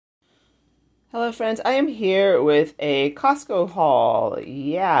Hello friends, I am here with a Costco haul.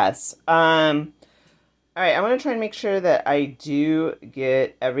 Yes. All right, I want to try and make sure that I do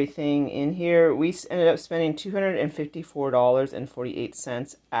get everything in here. We ended up spending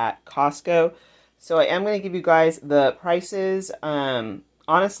 $254.48 at Costco. So I am going to give you guys the prices.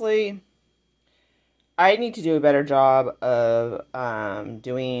 Honestly, I need to do a better job of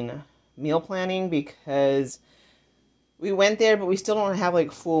doing meal planning because we went there, but we still don't have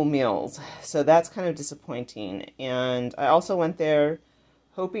like full meals. So that's kind of disappointing. And I also went there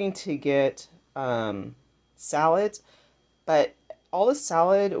hoping to get salads, but all the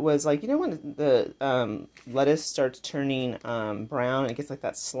salad was like, you know, when the lettuce starts turning brown, it gets like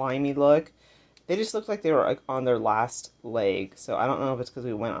that slimy look. They just looked like they were like on their last leg. So I don't know if it's because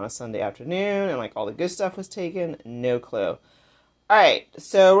we went on a Sunday afternoon and like all the good stuff was taken. No clue. Alright,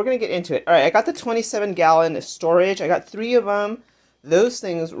 so we're going to get into it. Alright, I got the 27-gallon storage. I got 3 of them. Those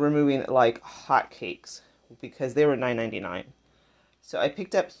things were moving like hotcakes because they were $9.99. So I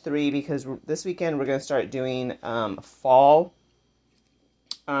picked up 3 because this weekend we're going to start doing fall.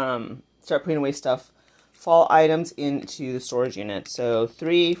 Start putting away fall items into the storage unit. So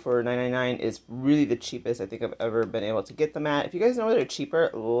 3 for $9.99 is really the cheapest I think I've ever been able to get them at. If you guys know where they're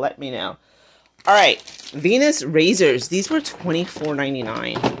cheaper, let me know. All right, Venus razors. These were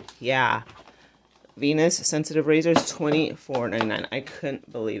 $24.99. Yeah, Venus sensitive razors, $24.99. I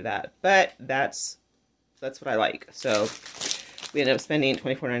couldn't believe that, but that's what I like. So we ended up spending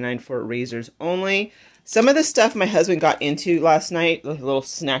 $24.99 for razors only. Some of the stuff my husband got into last night, the little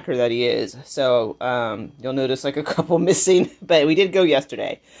snacker that he is. So you'll notice like a couple missing, but we did go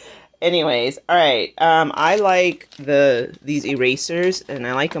yesterday. Anyways, all right. I like these erasers, and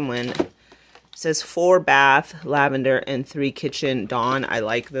I like them when it says 4 bath, lavender, and 3 kitchen dawn. I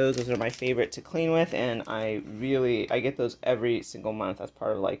like those. Those are my favorite to clean with, and I get those every single month. That's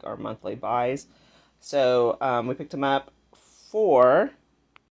part of like our monthly buys. So we picked them up for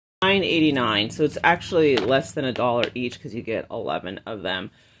 $9.89. So it's actually less than $1 each because you get 11 of them.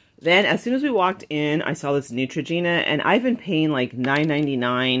 Then as soon as we walked in, I saw this Neutrogena, and I've been paying like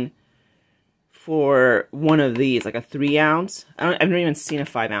 $9.99 for one of these, like a 3-ounce. I've never even seen a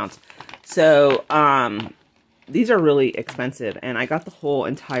 5-ounce. So, these are really expensive, and I got the whole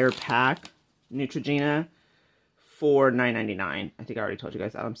entire pack, Neutrogena, for $9.99. I think I already told you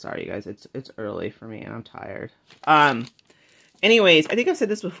guys that. I'm sorry, you guys. It's early for me, and I'm tired. Anyways, I think I've said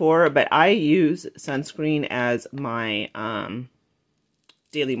this before, but I use sunscreen as my,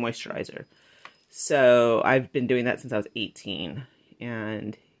 daily moisturizer. So, I've been doing that since I was 18,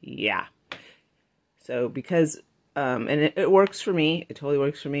 and yeah. So, because and it works for me. It totally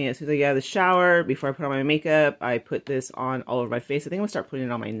works for me. As soon as I get out of the shower, before I put on my makeup, I put this on all over my face. I think I'm going to start putting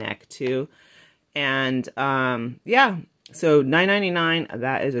it on my neck, too. And, yeah. So, $9.99,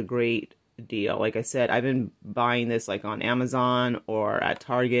 that is a great deal. Like I said, I've been buying this, like, on Amazon or at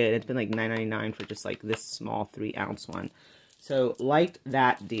Target. It's been, like, $9.99 for just, like, this small 3-ounce one. So, liked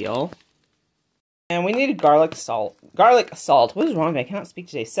that deal. And we needed garlic salt. Garlic salt. What is wrong with me? I cannot speak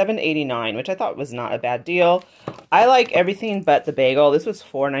today. $7.89, which I thought was not a bad deal. I like everything but the bagel. This was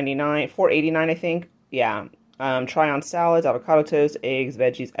 $4.99, $4.89, I think. Yeah. Try on salads, avocado toast, eggs,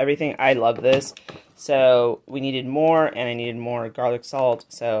 veggies, everything. I love this. So we needed more, and I needed more garlic salt.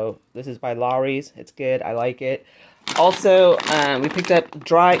 So this is by Lawry's. It's good. I like it. Also, we picked up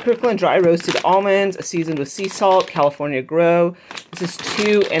Kirkland dry roasted almonds, seasoned with sea salt, California Grow. This is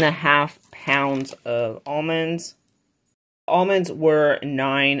 2.5 pounds of almonds. Almonds were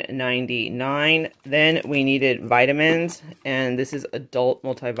 $9.99. Then we needed vitamins, and this is adult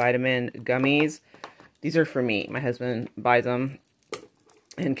multivitamin gummies. These are for me. My husband buys them.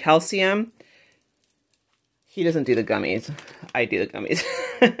 And calcium. He doesn't do the gummies. I do the gummies.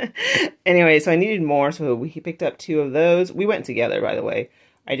 Anyway, so I needed more, so he picked up 2 of those. We went together, by the way.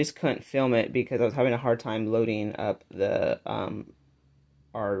 I just couldn't film it because I was having a hard time loading up the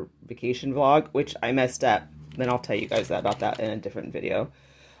our vacation vlog, which I messed up. Then I'll tell you guys about that in a different video.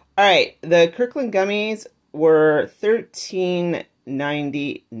 Alright, the Kirkland gummies were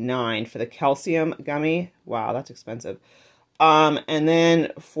 $13.99 for the calcium gummy. Wow, that's expensive. And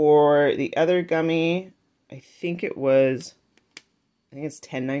then for the other gummy, I think it's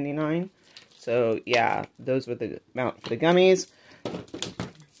 $10.99. So yeah, those were the amount for the gummies.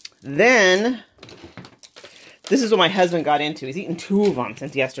 Then this is what my husband got into. He's eaten 2 of them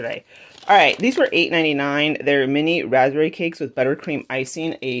since yesterday. All right, these were $8.99. They're mini raspberry cakes with buttercream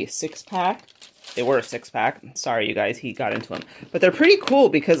icing, a 6-pack. They were a 6-pack. Sorry, you guys, he got into them. But they're pretty cool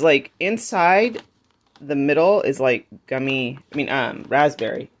because, like, inside the middle is, like,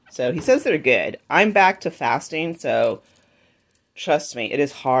 raspberry. So he says they're good. I'm back to fasting, so trust me, it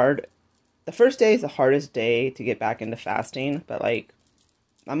is hard the first day is the hardest day to get back into fasting, but like,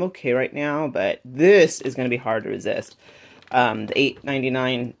 I'm okay right now, but this is going to be hard to resist. The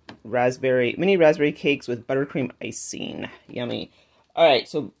 $8.99 mini raspberry cakes with buttercream icing. Yummy. All right,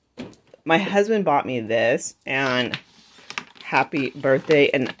 so my husband bought me this, and happy birthday.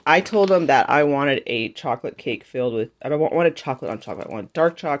 And I told him that I wanted a chocolate cake filled with, I don't wanted chocolate on chocolate. I wanted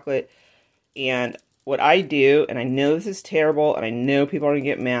dark chocolate. And what I do, and I know this is terrible, and I know people are going to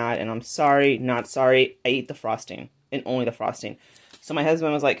get mad, and I'm sorry, not sorry, I eat the frosting, and only the frosting. So my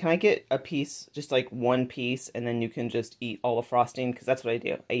husband was like, can I get a piece, just like one piece, and then you can just eat all the frosting? Because that's what I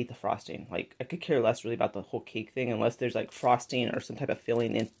do. I eat the frosting. Like, I could care less really about the whole cake thing, unless there's like frosting or some type of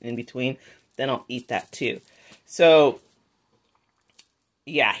filling in between. Then I'll eat that too. So,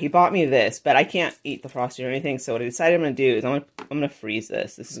 yeah, he bought me this, but I can't eat the frosting or anything. So what I decided I'm going to do is I'm gonna freeze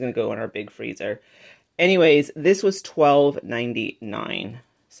this. This is going to go in our big freezer. Anyways, this was $12.99.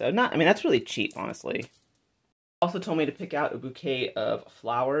 So not, I mean, that's really cheap, honestly. Also told me to pick out a bouquet of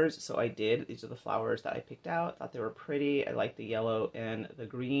flowers, so I did. These are the flowers that I picked out. Thought they were pretty. I like the yellow and the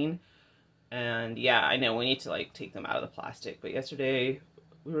green. And yeah, I know we need to like take them out of the plastic. But yesterday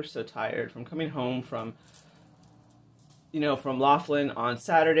we were so tired from coming home from, you know, from Laughlin on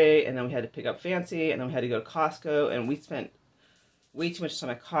Saturday, and then we had to pick up Fancy, and then we had to go to Costco, and we spent way too much time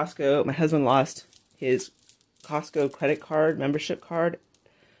at Costco. My husband lost his Costco credit card, membership card,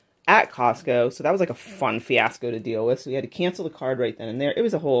 at Costco, so that was like a fun fiasco to deal with. So we had to cancel the card right then and there. It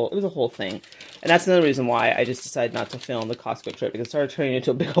was a whole thing, and that's another reason why I just decided not to film the Costco trip, because it started turning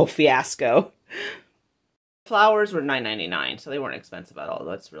into a big old fiasco. Flowers were $9.99, so they weren't expensive at all.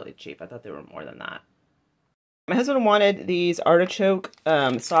 That's really cheap. I thought they were more than that. My husband wanted these artichoke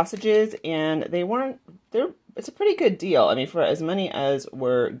sausages, and it's a pretty good deal. I mean, for as many as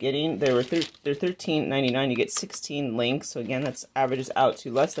we're getting, they're $13.99. You get 16 links. So again, that's averages out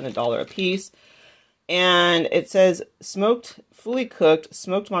to less than $1 a piece. And it says smoked, fully cooked,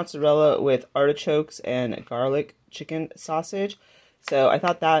 smoked mozzarella with artichokes and garlic chicken sausage. So I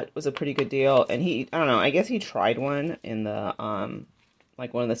thought that was a pretty good deal. And I don't know, I guess he tried one in the,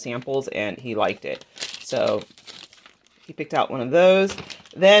 like one of the samples, and he liked it. So he picked out one of those.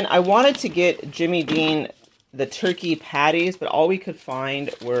 Then I wanted to get Jimmy Dean the turkey patties, but all we could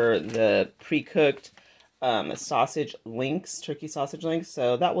find were the pre-cooked sausage links, turkey sausage links.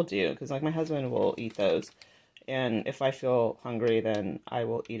 So that will do, because like my husband will eat those. And if I feel hungry, then I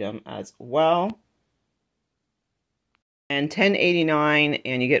will eat them as well. And $10.89,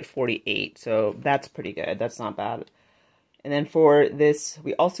 and you get 48. So that's pretty good. That's not bad. And then for this,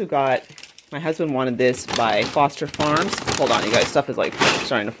 we also got, my husband wanted this by Foster Farms. Hold on, you guys, stuff is like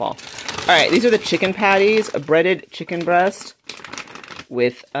starting to fall. All right, these are the chicken patties, a breaded chicken breast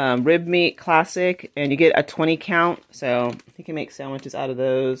with rib meat classic, and you get a 20 count. So you can make sandwiches out of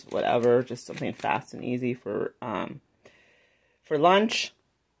those, whatever, just something fast and easy for lunch.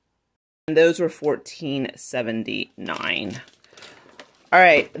 And those were $14.79. All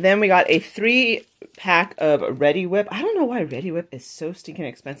right, then we got a 3-pack of Ready Whip. I don't know why Ready Whip is so stinking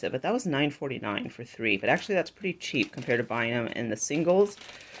expensive, but that was $9.49 for 3. But actually, that's pretty cheap compared to buying them in the singles.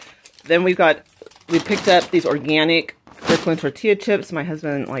 Then we picked up these organic Kirkland tortilla chips. My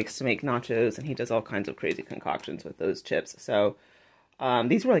husband likes to make nachos, and he does all kinds of crazy concoctions with those chips. So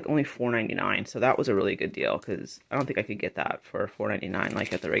these were like only $4.99, so that was a really good deal, because I don't think I could get that for $4.99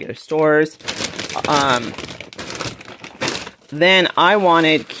 like at the regular stores. Then I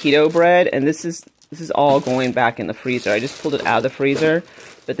wanted keto bread, and this is all going back in the freezer. I just pulled it out of the freezer,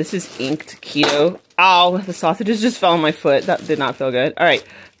 but this is inked keto. Ow, the sausages just fell on my foot. That did not feel good. All right,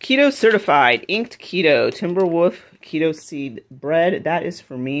 keto certified, inked keto, Timberwolf keto seed bread. That is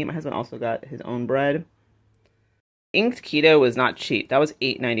for me. My husband also got his own bread. Inked keto was not cheap. That was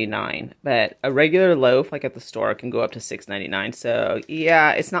 $8.99, but a regular loaf, like at the store, can go up to $6.99. So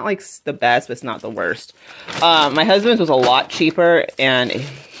yeah, it's not like the best, but it's not the worst. My husband's was a lot cheaper, and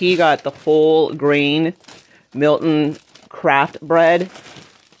he got the whole grain Milton craft bread,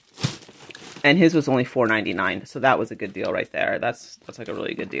 and his was only $4.99. So that was a good deal right there. That's like a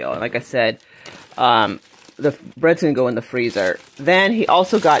really good deal. And like I said, the bread's gonna go in the freezer. Then he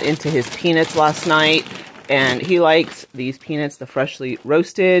also got into his peanuts last night. And he likes these peanuts, the freshly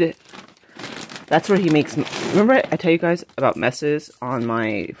roasted. That's where he makes... Remember I tell you guys about messes on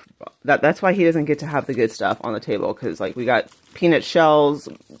my... That's why he doesn't get to have the good stuff on the table. Because, like, we got peanut shells,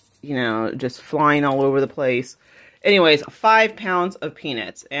 you know, just flying all over the place. Anyways, 5 pounds of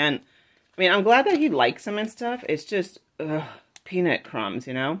peanuts. And, I mean, I'm glad that he likes them and stuff. It's just, peanut crumbs,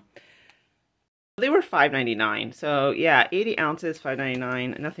 you know? They were $5.99. So, yeah, 80 ounces,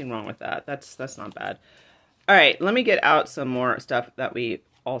 $5.99. Nothing wrong with that. That's not bad. All right, let me get out some more stuff that we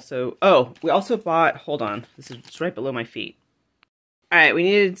also, oh, we also bought, hold on, this is right below my feet. All right, we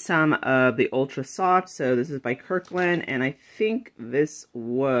needed some of the Ultra Soft, so this is by Kirkland, and I think this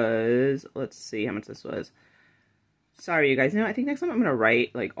was, let's see how much this was. Sorry, you guys, I think next time I'm going to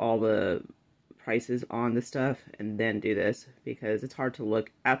write, like, all the prices on the stuff and then do this, because it's hard to look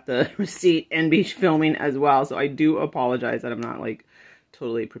at the receipt and be filming as well, so I do apologize that I'm not, like,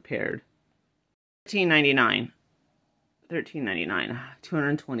 totally prepared. $13.99. $13.99.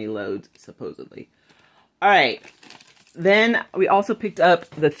 220 loads, supposedly. All right. Then we also picked up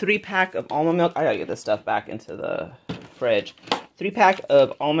the 3-pack of almond milk. I gotta get this stuff back into the fridge. 3-pack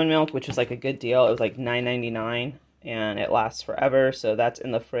of almond milk, which was like a good deal. It was like $9.99 and it lasts forever. So that's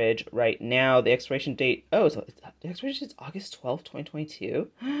in the fridge right now. The expiration date, oh, so the expiration is August 12th, 2022.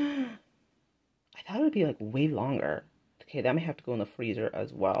 I thought it would be like way longer. Okay, that may have to go in the freezer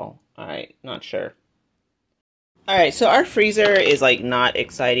as well. All right, not sure. All right, so our freezer is like not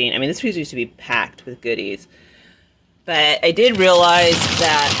exciting. I mean, this freezer used to be packed with goodies. But I did realize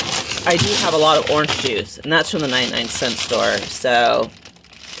that I do have a lot of orange juice, and that's from the 99-cent store, so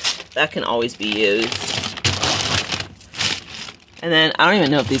that can always be used. And then, I don't even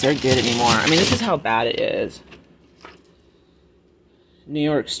know if these are good anymore. I mean, this is how bad it is. New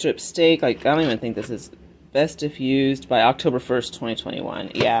York strip steak, like, I don't even think this is best if used by October 1st,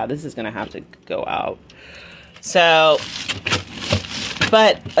 2021. Yeah, this is going to have to go out. So,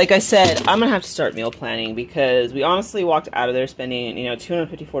 but, like I said, I'm going to have to start meal planning because we honestly walked out of there spending, you know,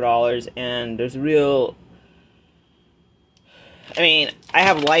 $254, and there's real, I mean, I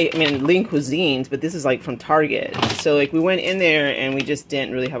have lean cuisines, but this is, like, from Target. So, like, we went in there, and we just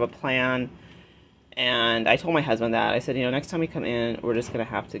didn't really have a plan, and I told my husband that. I said, you know, next time we come in, we're just going to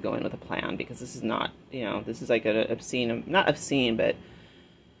have to go in with a plan because this is not, you know, this is, like, an obscene, not obscene, but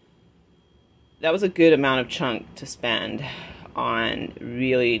that was a good amount of chunk to spend on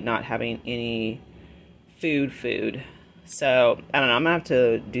really not having any food. So, I don't know, I'm gonna have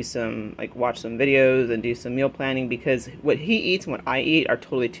to do some, like, watch some videos and do some meal planning because what he eats and what I eat are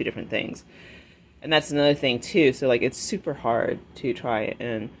totally two different things. And that's another thing, too. So, like, it's super hard to try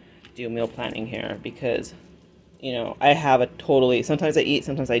and do meal planning here because, you know, I have a totally, sometimes I eat,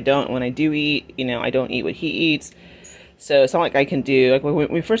 sometimes I don't. When I do eat, you know, I don't eat what he eats. So, it's not like I can do, like,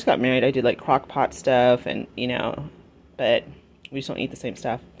 when we first got married, I did, like, crock pot stuff and, you know, but we just don't eat the same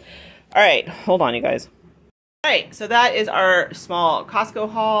stuff. All right, hold on, you guys. All right, so that is our small Costco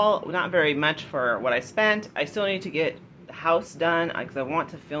haul. Not very much for what I spent. I still need to get the house done because I want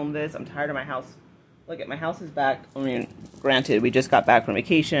to film this. I'm tired of my house. Look at my house is back. I mean, granted, we just got back from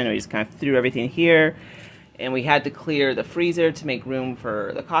vacation. We just kind of threw everything here. And we had to clear the freezer to make room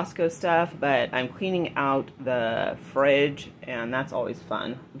for the Costco stuff. But I'm cleaning out the fridge, and that's always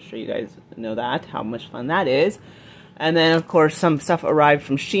fun. I'm sure you guys know that, how much fun that is. And then, of course, some stuff arrived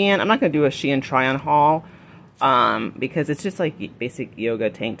from Shein. I'm not going to do a Shein try-on haul because it's just like basic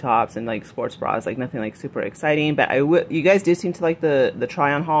yoga tank tops and like sports bras, like nothing like super exciting. But you guys do seem to like the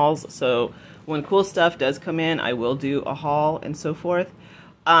try-on hauls. So when cool stuff does come in, I will do a haul and so forth.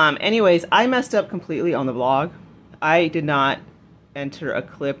 Anyways, I messed up completely on the vlog. I did not enter a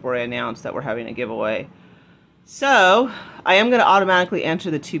clip where I announced that we're having a giveaway. So I am going to automatically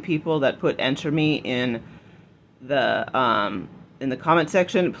enter the 2 people that put enter me in the comment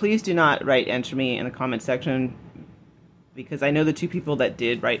section. Please do not write enter me in the comment section because I know the 2 people that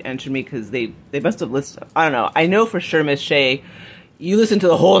did write enter me because they must have listened. I don't know. I know for sure, Miss Shay, you listened to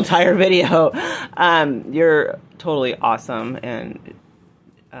the whole entire video. You're totally awesome, and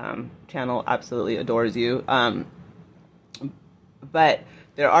channel absolutely adores you. But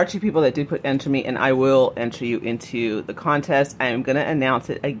there are 2 people that did put enter me, and I will enter you into the contest. I am going to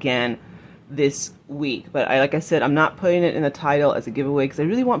announce it again this week, but like I said, I'm not putting it in the title as a giveaway because I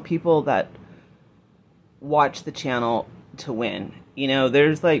really want people that watch the channel to win. You know,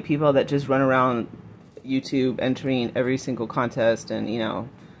 there's like people that just run around YouTube entering every single contest, and you know,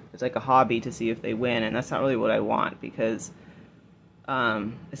 it's like a hobby to see if they win, and that's not really what I want because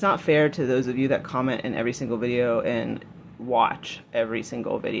it's not fair to those of you that comment in every single video and watch every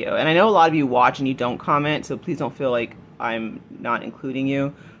single video. And I know a lot of you watch and you don't comment, so please don't feel like I'm not including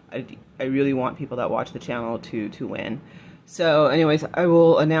you. I really want people that watch the channel to win. So anyways, I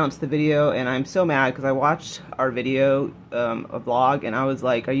will announce the video, and I'm so mad because I watched our video, a vlog, and I was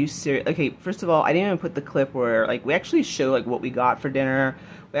like, are you serious? Okay, first of all, I didn't even put the clip where, like, we actually show, like, what we got for dinner.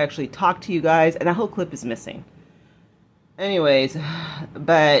 We actually talked to you guys, and that whole clip is missing. Anyways,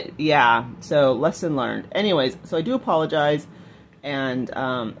 but yeah, so lesson learned. Anyways, so I do apologize, and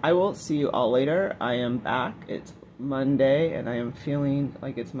I will see you all later. I am back. It's Monday, and I am feeling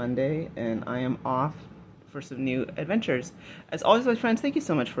like it's Monday, and I am off for some new adventures. As always, my friends, thank you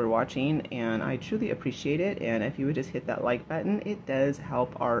so much for watching, and I truly appreciate it. And if you would just hit that like button, it does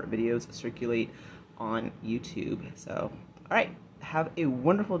help our videos circulate on YouTube. So, all right, have a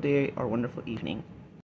wonderful day or wonderful evening.